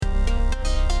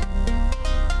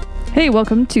Hey,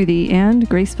 welcome to the And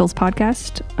Grace Fills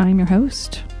podcast. I'm your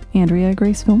host, Andrea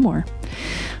Grace Fillmore.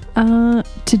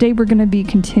 Today we're going to be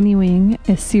continuing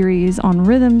a series on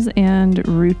rhythms and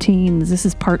routines. This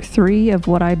is part 3 of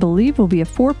what I believe will be a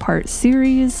 4-part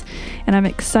series, and I'm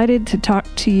excited to talk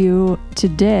to you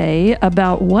today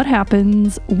about what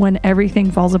happens when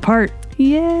everything falls apart.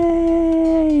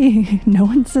 Yay! No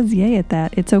one says yay at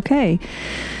that. It's okay.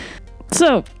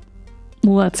 So,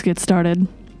 let's get started.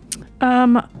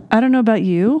 I don't know about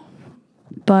you,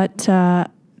 but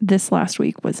this last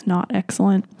week was not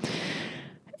excellent.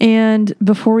 And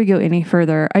before we go any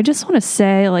further, I just want to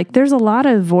say, there's a lot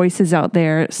of voices out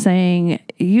there saying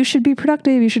you should be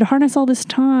productive, you should harness all this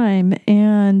time.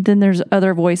 And then there's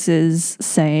other voices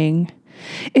saying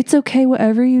it's okay,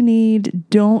 whatever you need,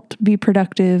 don't be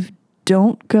productive,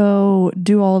 don't go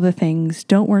do all the things,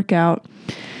 don't work out.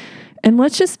 And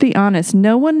let's just be honest,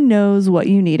 no one knows what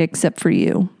you need except for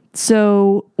you.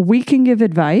 So we can give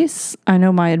advice. I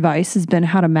know my advice has been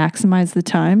how to maximize the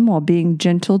time while being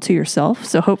gentle to yourself.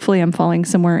 So hopefully I'm falling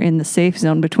somewhere in the safe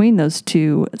zone between those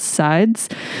two sides.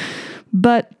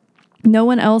 But no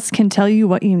one else can tell you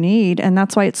what you need. And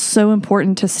that's why it's so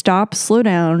important to stop, slow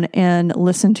down, and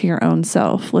listen to your own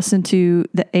self. Listen to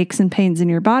the aches and pains in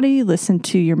your body. Listen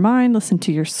to your mind. Listen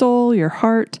to your soul, your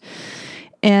heart,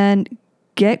 and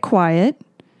get quiet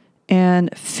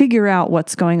and figure out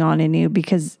what's going on in you,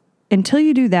 because until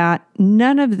you do that,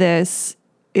 none of this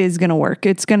is going to work.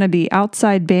 It's going to be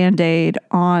outside Band-Aid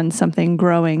on something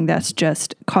growing that's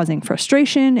just causing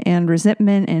frustration and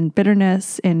resentment and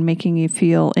bitterness and making you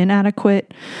feel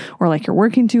inadequate or like you're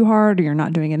working too hard or you're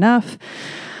not doing enough.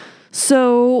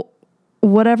 So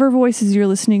whatever voices you're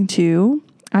listening to,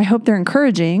 I hope they're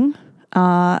encouraging,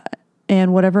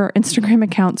 and whatever Instagram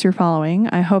accounts you're following,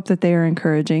 I hope that they are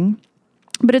encouraging.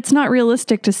 But it's not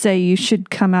realistic to say you should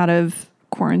come out of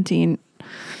quarantine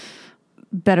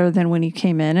better than when you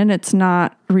came in. And it's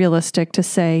not realistic to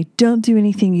say, don't do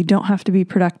anything. You don't have to be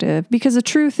productive. Because the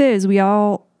truth is, we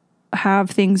all have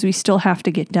things we still have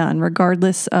to get done,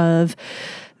 regardless of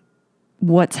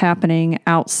what's happening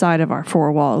outside of our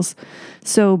 4 walls.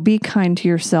 So be kind to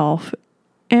yourself.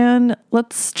 And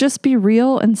let's just be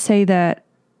real and say that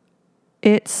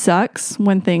it sucks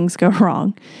when things go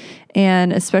wrong.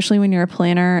 And especially when you're a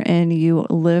planner and you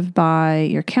live by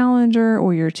your calendar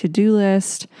or your to-do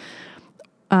list,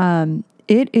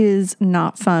 it is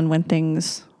not fun when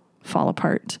things fall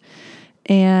apart.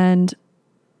 And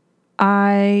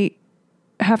I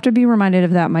have to be reminded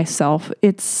of that myself.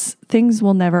 Things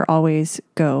will never always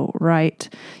go right.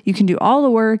 You can do all the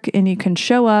work and you can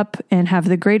show up and have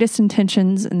the greatest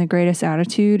intentions and the greatest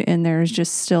attitude, and there's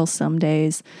just still some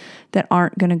days that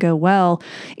aren't going to go well.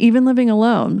 Even living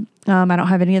alone. I don't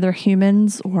have any other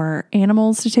humans or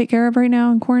animals to take care of right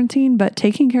now in quarantine, but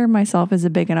taking care of myself is a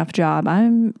big enough job.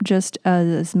 I'm just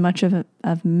as much of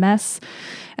a mess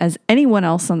as anyone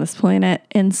else on this planet.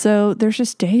 And so there's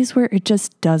just days where it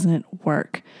just doesn't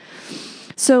work.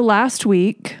 So last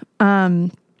week,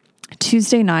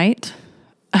 Tuesday night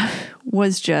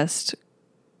was just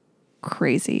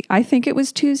crazy. I think it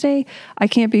was Tuesday. I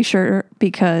can't be sure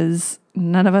because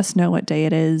none of us know what day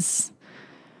it is.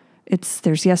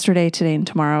 There's yesterday, today, and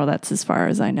tomorrow. That's as far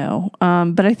as I know.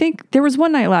 But I think there was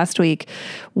one night last week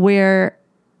where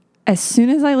as soon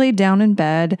as I laid down in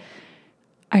bed,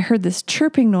 I heard this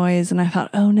chirping noise and I thought,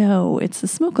 oh no, it's the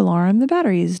smoke alarm. The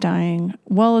battery is dying.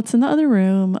 Well, it's in the other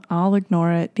room. I'll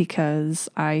ignore it because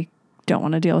I don't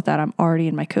want to deal with that. I'm already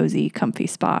in my cozy, comfy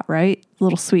spot, right?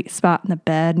 Little sweet spot in the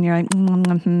bed. And you're like,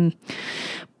 mm-hmm.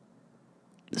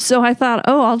 So I thought,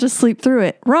 I'll just sleep through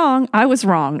it. Wrong. I was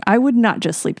wrong. I would not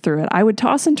just sleep through it. I would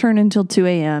toss and turn until 2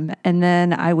 a.m. and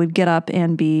then I would get up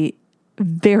and be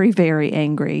very, very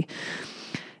angry.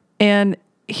 And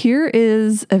here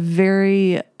is a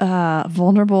very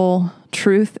vulnerable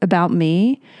truth about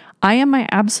me. I am my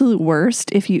absolute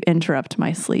worst if you interrupt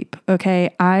my sleep.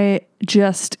 Okay. I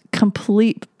just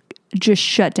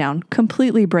shut down,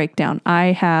 completely break down.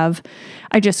 I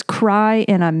just cry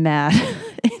and I'm mad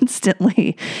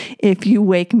instantly if you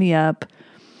wake me up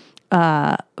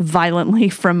violently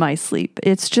from my sleep.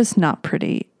 It's just not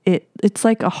pretty. It's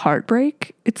like a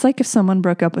heartbreak. It's like if someone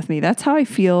broke up with me. That's how I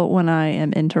feel when I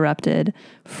am interrupted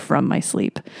from my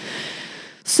sleep.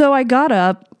 So I got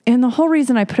up, and the whole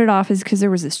reason I put it off is because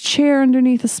there was this chair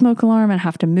underneath the smoke alarm, and I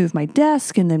have to move my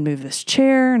desk and then move this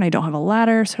chair, and I don't have a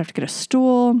ladder, so I have to get a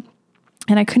stool.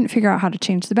 And I couldn't figure out how to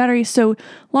change the battery. So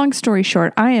long story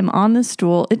short, I am on the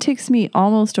stool. It takes me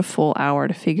almost a full hour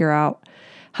to figure out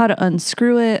how to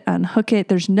unscrew it, unhook it.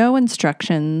 There's no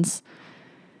instructions.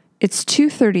 It's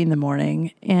 2:30 in the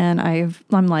morning, and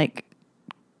I'm like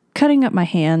cutting up my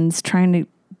hands, trying to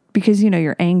because,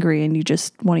 you're angry and you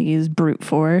just want to use brute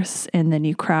force and then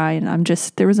you cry. And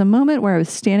there was a moment where I was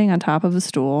standing on top of a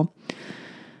stool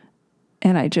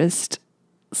and I just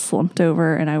slumped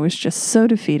over and I was just so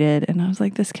defeated. And I was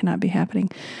like, this cannot be happening.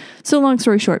 So long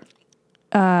story short,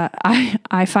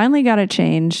 I finally got it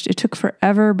changed. It took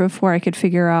forever before I could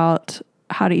figure out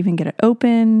how to even get it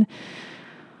open.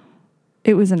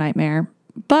 It was a nightmare,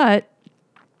 but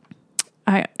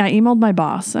I emailed my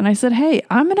boss and I said, hey,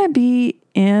 I'm going to be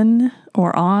I'm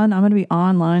going to be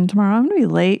online tomorrow. I'm going to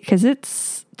be late because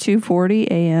it's 2:40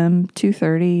 a.m.,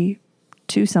 2:30,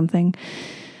 2 something.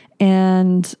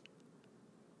 And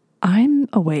I'm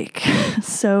awake.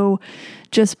 So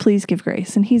just please give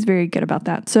grace. And he's very good about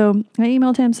that. So I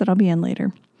emailed him, said I'll be in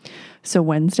later. So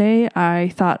Wednesday,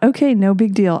 I thought, okay, no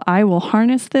big deal. I will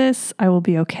harness this. I will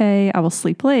be okay. I will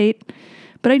sleep late.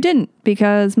 But I didn't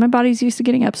because my body's used to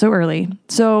getting up so early.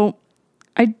 So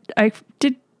I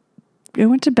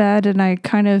went to bed and I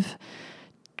kind of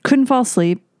couldn't fall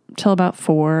asleep till about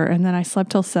 4. And then I slept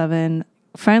till 7.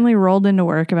 Finally rolled into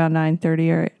work about 9:30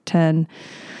 or 10.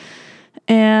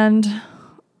 And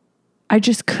I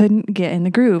just couldn't get in the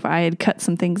groove. I had cut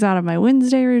some things out of my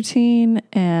Wednesday routine,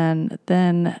 and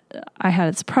then I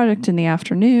had this project in the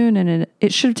afternoon, and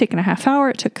it should have taken a half hour.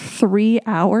 It took 3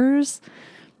 hours.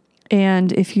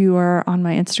 And if you are on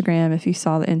my Instagram, if you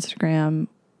saw the Instagram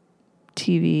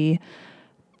TV,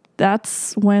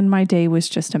 that's when my day was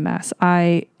just a mess.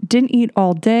 I didn't eat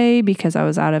all day because I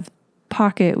was out of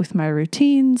pocket with my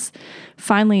routines.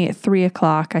 Finally, at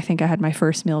 3:00, I think I had my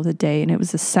first meal of the day, and it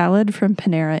was a salad from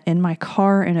Panera in my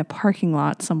car in a parking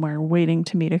lot somewhere waiting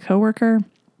to meet a coworker.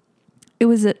 It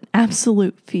was an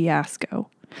absolute fiasco.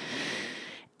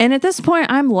 And at this point,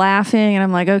 I'm laughing and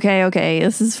I'm like, okay,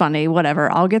 this is funny,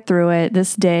 whatever. I'll get through it.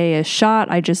 This day is shot.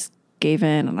 I just gave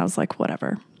in and I was like,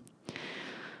 whatever.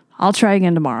 I'll try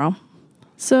again tomorrow.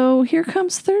 So here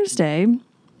comes Thursday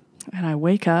and I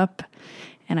wake up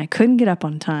and I couldn't get up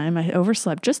on time. I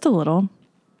overslept just a little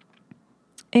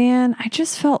and I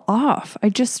just felt off. I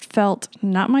just felt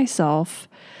not myself.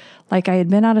 Like I had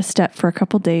been out of step for a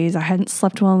couple days. I hadn't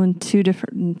slept well in 2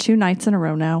 nights in a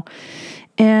row now.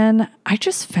 And I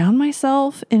just found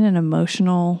myself in an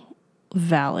emotional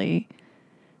valley.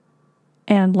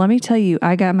 And let me tell you,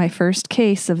 I got my first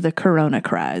case of the Corona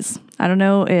cries. I don't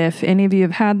know if any of you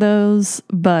have had those,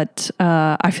 but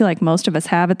I feel like most of us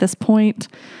have at this point.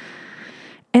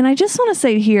 And I just want to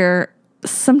say here,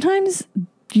 sometimes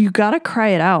you got to cry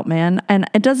it out, man. And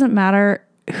it doesn't matter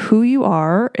who you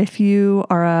are. If you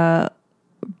are a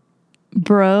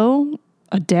bro,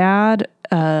 a dad,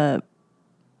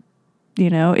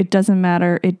 it doesn't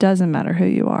matter. It doesn't matter who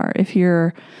you are. If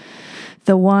you're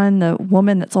the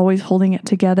woman that's always holding it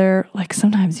together, like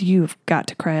sometimes you've got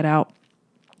to cry it out.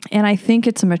 And I think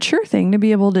it's a mature thing to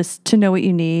be able to know what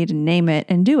you need and name it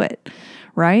and do it.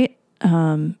 Right.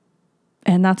 And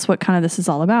that's what kind of this is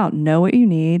all about. Know what you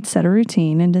need, set a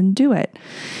routine, and then do it.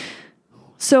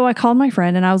 So I called my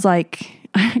friend and I was like,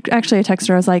 actually I texted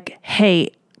her. I was like,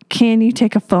 hey, can you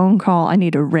take a phone call? I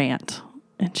need a rant.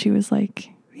 And she was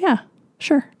like, yeah,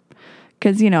 sure.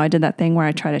 Because, I did that thing where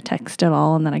I try to text it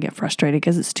all and then I get frustrated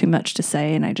because it's too much to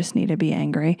say and I just need to be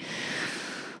angry.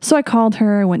 So I called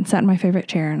her, I went and sat in my favorite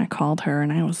chair and I called her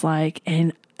and I was like,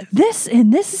 and this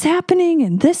is happening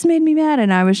and this made me mad.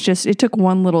 And it took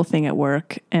one little thing at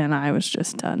work and I was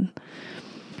just done.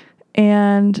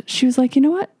 And she was like, you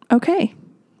know what? Okay.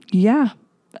 Yeah,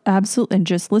 absolutely. And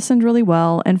just listened really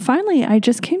well. And finally, I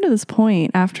just came to this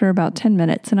point after about 10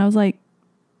 minutes and I was like,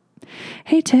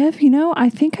 hey, Tiff, I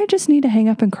think I just need to hang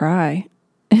up and cry.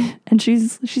 And she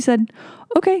said,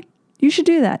 okay, you should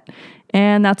do that.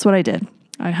 And that's what I did.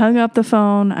 I hung up the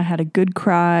phone. I had a good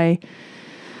cry,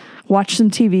 watched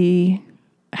some TV,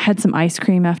 had some ice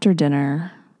cream after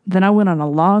dinner. Then I went on a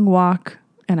long walk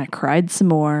and I cried some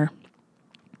more.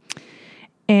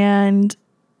 And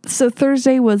so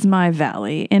Thursday was my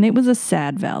valley and it was a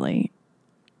sad valley,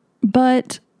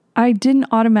 but I didn't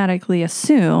automatically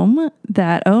assume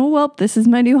that, this is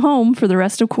my new home for the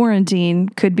rest of quarantine.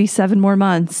 Could be 7 more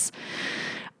months.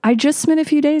 I just spent a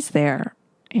few days there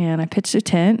and I pitched a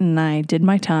tent and I did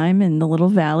my time in the little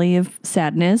valley of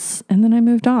sadness. And then I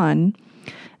moved on.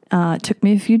 It took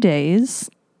me a few days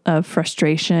of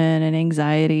frustration and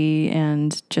anxiety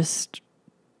and just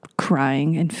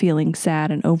crying and feeling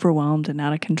sad and overwhelmed and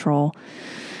out of control.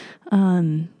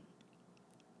 But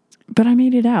I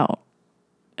made it out.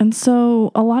 And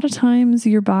so a lot of times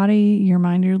your body, your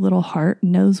mind, your little heart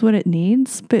knows what it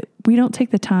needs, but we don't take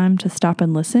the time to stop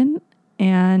and listen.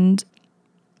 And,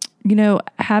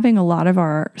 having a lot of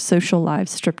our social lives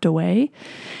stripped away,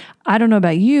 I don't know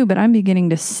about you, but I'm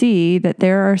beginning to see that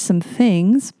there are some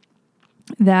things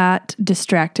that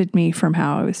distracted me from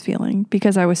how I was feeling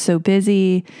because I was so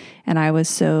busy and I was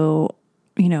so,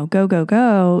 go, go,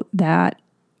 go, that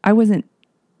I wasn't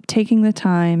taking the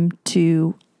time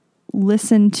to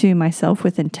listen to myself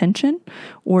with intention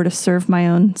or to serve my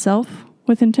own self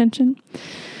with intention.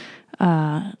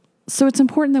 So it's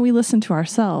important that we listen to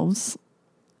ourselves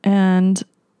and,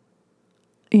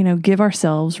 give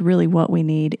ourselves really what we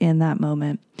need in that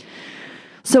moment.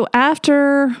 So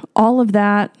after all of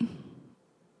that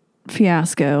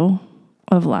fiasco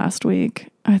of last week,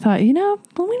 I thought, we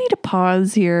need to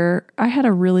pause here. I had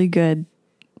a really good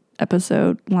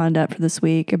episode lined up for this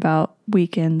week about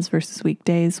weekends versus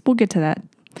weekdays. We'll get to that.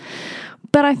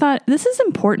 But I thought this is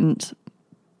important.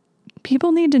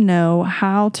 People need to know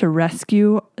how to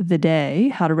rescue the day,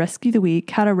 how to rescue the week,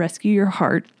 how to rescue your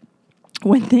heart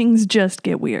when things just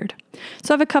get weird.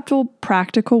 So I have a couple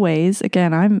practical ways.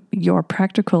 Again, I'm your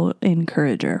practical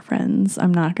encourager, friends.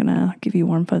 I'm not going to give you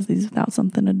warm fuzzies without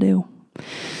something to do.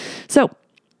 So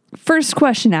first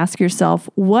question, ask yourself,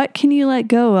 what can you let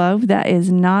go of that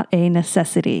is not a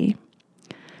necessity?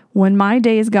 When my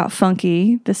days got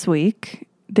funky this week,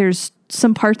 there's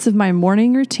some parts of my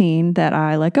morning routine that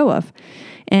I let go of.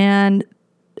 And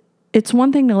it's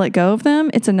one thing to let go of them.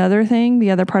 It's another thing.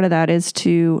 The other part of that is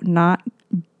to not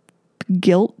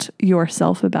guilt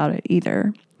yourself about it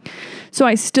either. So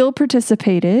I still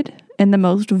participated in the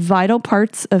most vital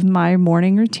parts of my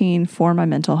morning routine for my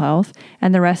mental health,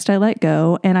 and the rest I let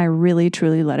go, and I really,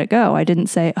 truly let it go. I didn't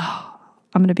say,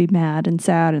 I'm going to be mad and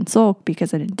sad and sulk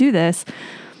because I didn't do this.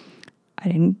 I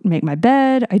didn't make my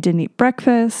bed. I didn't eat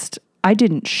breakfast. I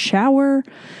didn't shower.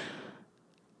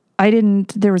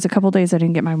 There was a couple days I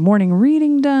didn't get my morning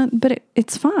reading done, but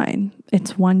it's fine.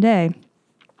 It's one day.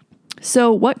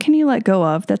 So what can you let go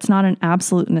of that's not an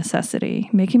absolute necessity?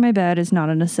 Making my bed is not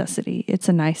a necessity. It's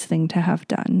a nice thing to have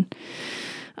done.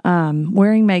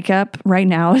 Wearing makeup right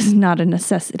now is not a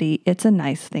necessity. It's a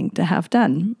nice thing to have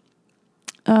done.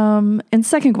 And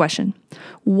second question,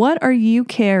 what are you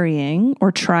carrying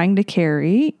or trying to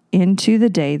carry into the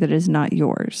day that is not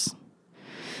yours?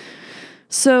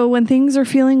 So when things are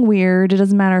feeling weird, it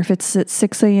doesn't matter if it's at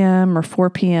 6 a.m. or 4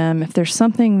 p.m. If there's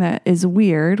something that is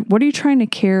weird, what are you trying to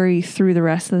carry through the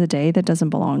rest of the day that doesn't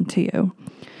belong to you?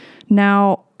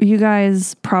 Now, you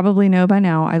guys probably know by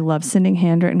now, I love sending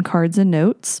handwritten cards and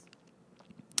notes.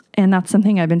 And that's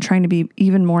something I've been trying to be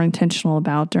even more intentional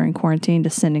about during quarantine, to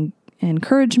send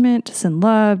encouragement, to send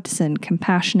love, to send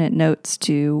compassionate notes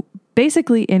to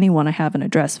basically anyone I have an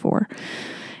address for.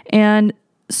 And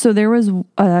so there was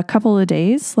a couple of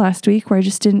days last week where I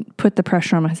just didn't put the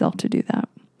pressure on myself to do that.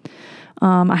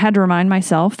 I had to remind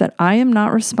myself that I am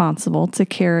not responsible to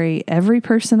carry every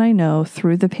person I know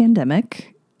through the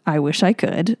pandemic. I wish I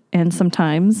could. And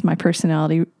sometimes my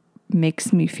personality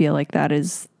makes me feel like that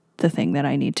is the thing that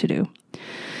I need to do.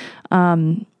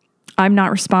 I'm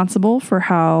not responsible for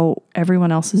how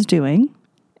everyone else is doing.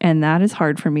 And that is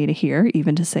hard for me to hear,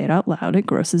 even to say it out loud. It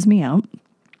grosses me out.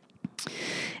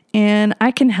 And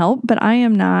I can help, but I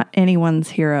am not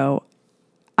anyone's hero.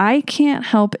 I can't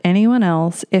help anyone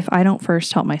else if I don't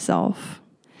first help myself.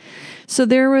 So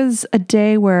there was a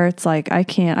day where it's like, I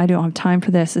don't have time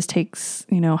for this. This takes,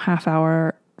 half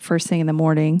hour first thing in the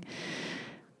morning.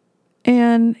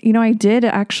 And, I did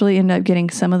actually end up getting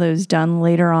some of those done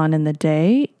later on in the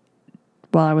day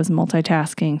while I was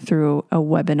multitasking through a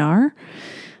webinar.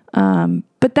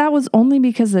 But that was only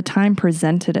because the time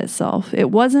presented itself. It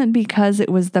wasn't because it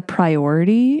was the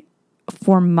priority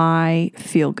for my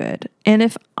feel good. And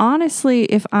if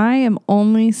I am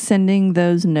only sending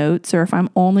those notes, or if I'm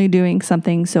only doing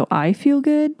something so I feel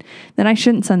good, then I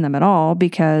shouldn't send them at all,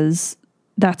 because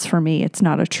that's for me. It's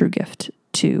not a true gift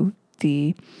to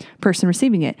the person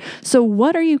receiving it. So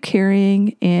what are you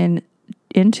carrying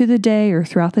into the day or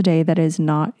throughout the day that is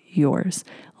not yours?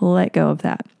 Let go of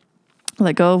that.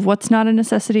 Let go of what's not a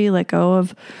necessity. Let go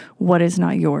of what is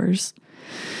not yours.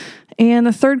 And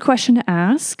the third question to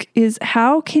ask is,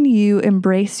 how can you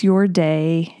embrace your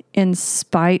day in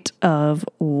spite of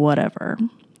whatever?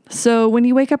 So when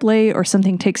you wake up late, or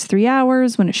something takes 3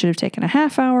 hours when it should have taken a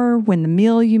half hour, when the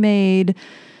meal you made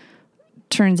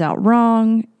turns out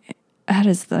wrong, that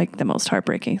is like the most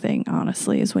heartbreaking thing,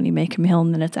 honestly, is when you make a meal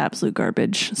and then it's absolute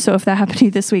garbage. So if that happened to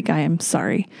you this week, I am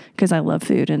sorry, because I love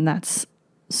food and that's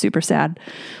super sad.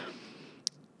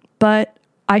 But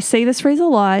I say this phrase a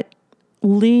lot: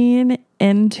 lean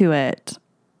into it.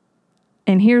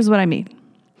 And here's what I mean.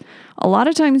 A lot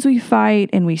of times we fight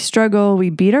and we struggle, we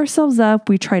beat ourselves up,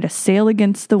 we try to sail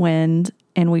against the wind,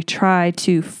 and we try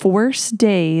to force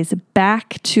days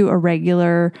back to a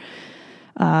regular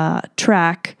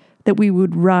track that we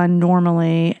would run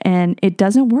normally, and it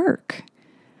doesn't work.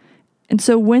 And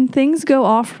so when things go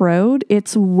off-road,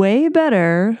 it's way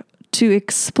better to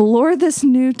explore this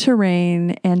new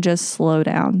terrain and just slow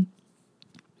down.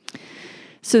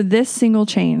 So this single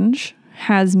change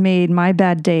has made my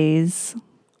bad days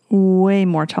way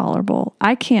more tolerable.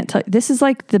 I can't tell you, this is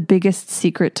like the biggest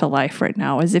secret to life right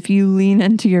now, is if you lean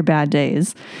into your bad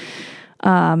days.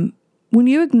 When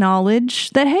you acknowledge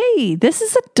that, hey, this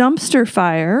is a dumpster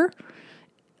fire,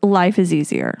 life is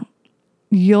easier.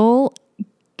 You'll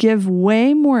give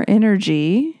way more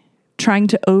energy trying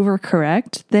to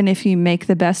overcorrect than if you make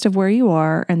the best of where you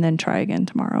are and then try again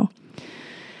tomorrow.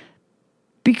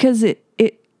 Because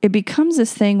it becomes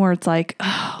this thing where it's like,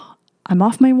 oh, I'm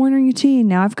off my morning routine.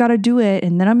 Now I've got to do it.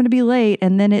 And then I'm going to be late.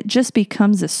 And then it just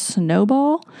becomes a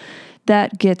snowball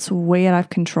that gets way out of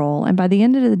control. And by the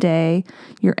end of the day,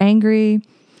 you're angry,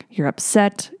 you're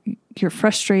upset, you're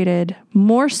frustrated,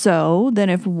 more so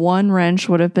than if one wrench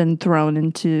would have been thrown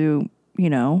into,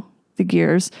 the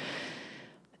gears.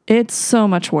 It's so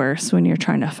much worse when you're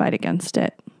trying to fight against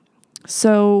it.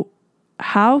 So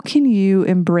how can you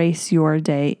embrace your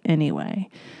day anyway?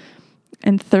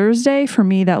 And Thursday, for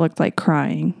me, that looked like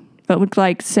crying. It looked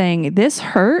like saying, this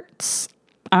hurts,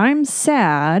 I'm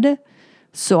sad,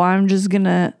 so I'm just going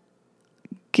to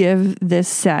give this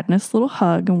sadness a little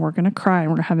hug and we're going to cry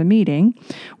and we're going to have a meeting.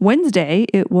 Wednesday,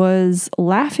 it was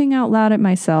laughing out loud at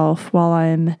myself while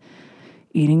I'm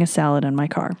eating a salad in my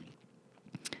car.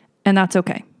 And that's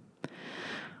okay.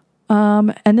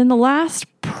 And then the last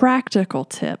practical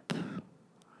tip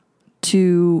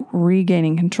to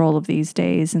regaining control of these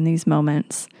days and these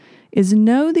moments is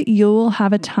know that you'll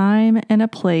have a time and a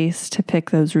place to pick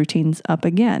those routines up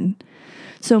again.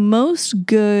 So most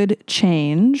good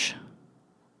change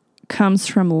comes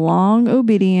from long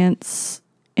obedience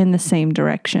in the same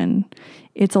direction.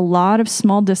 It's a lot of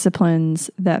small disciplines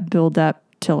that build up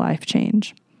to life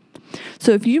change.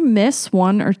 So if you miss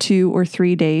 1 or 2 or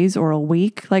 3 days or a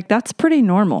week, that's pretty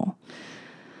normal.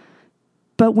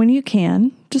 But when you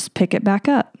can, just pick it back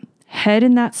up. Head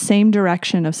in that same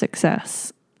direction of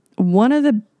success. One of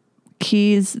the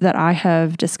keys that I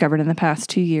have discovered in the past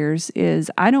 2 years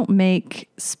is I don't make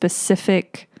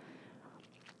specific,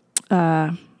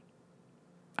 I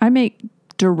make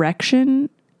direction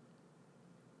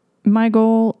my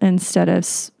goal instead of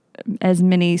as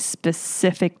many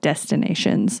specific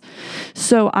destinations.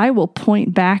 So I will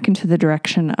point back into the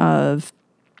direction of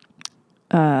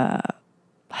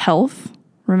health.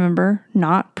 Remember,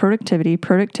 not productivity.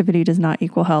 Productivity does not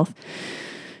equal health.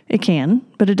 It can,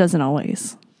 but it doesn't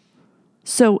always.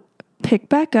 So pick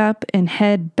back up and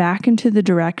head back into the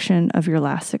direction of your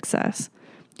last success.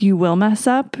 You will mess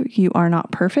up. You are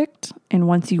not perfect. And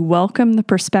once you welcome the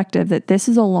perspective that this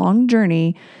is a long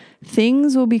journey,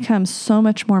 things will become so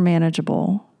much more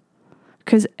manageable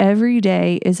because every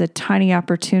day is a tiny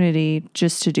opportunity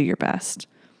just to do your best.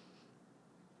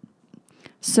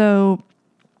 So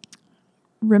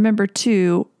remember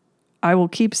too, I will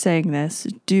keep saying this,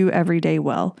 do every day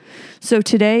well. So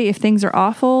today, if things are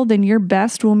awful, then your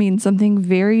best will mean something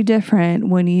very different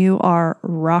when you are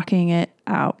rocking it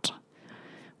out.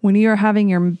 When you are having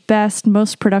your best,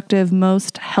 most productive,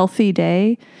 most healthy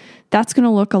day, that's going to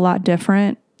look a lot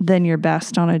different than your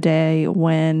best on a day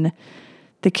when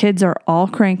the kids are all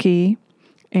cranky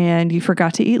and you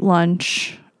forgot to eat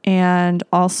lunch. And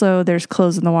also there's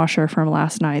clothes in the washer from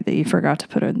last night that you forgot to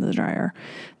put in the dryer.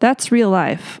 That's real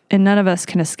life, and none of us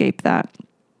can escape that.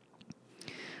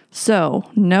 So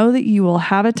know that you will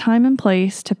have a time and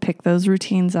place to pick those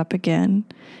routines up again.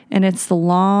 And it's the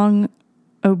long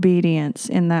obedience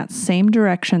in that same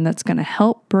direction that's going to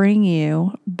help bring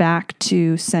you back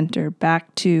to center,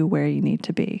 back to where you need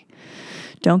to be.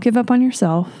 Don't give up on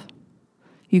yourself.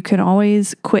 You can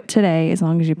always quit today as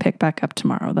long as you pick back up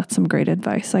tomorrow. That's some great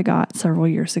advice I got several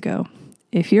years ago.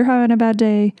 If you're having a bad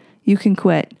day, you can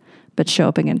quit, but show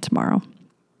up again tomorrow.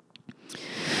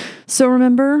 So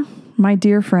remember, my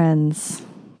dear friends,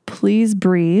 please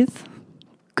breathe,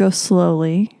 go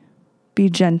slowly, be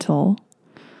gentle,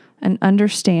 and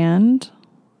understand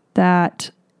that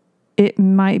it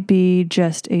might be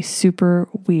just a super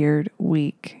weird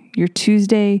week. Your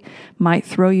Tuesday might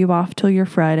throw you off till your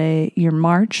Friday. Your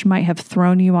March might have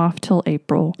thrown you off till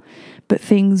April, but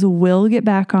things will get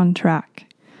back on track.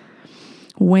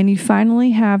 When you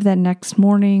finally have that next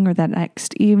morning or that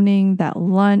next evening, that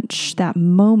lunch, that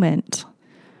moment,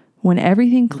 when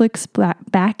everything clicks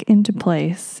back into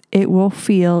place, it will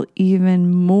feel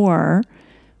even more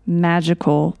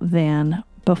magical than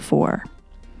before.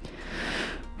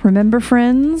 Remember,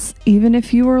 friends, even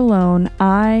if you are alone,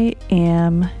 I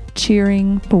am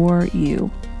cheering for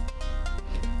you.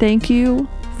 Thank you,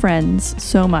 friends,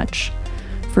 so much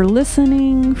for for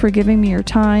listening, for giving me your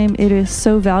time. It is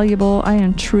so valuable. I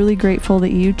am truly grateful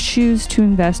that you choose to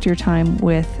invest your time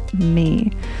with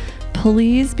me.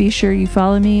 Please be sure you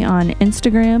follow me on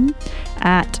Instagram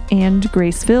at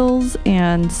 @andgracefills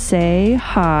and say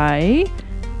hi.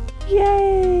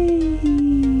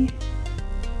 Yay!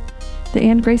 The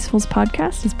And Gracefuls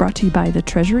podcast is brought to you by The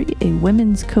Treasury, a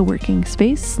women's co-working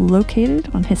space located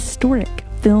on historic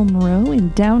Film Row in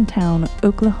downtown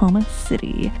Oklahoma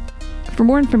City. For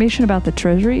more information about The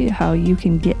Treasury, how you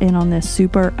can get in on this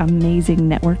super amazing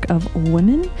network of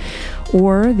women,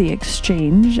 or the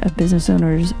Exchange, a business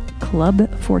owners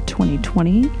club for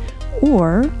 2020,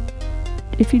 or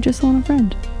if you just want a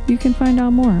friend, you can find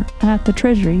out more at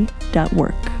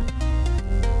thetreasury.work.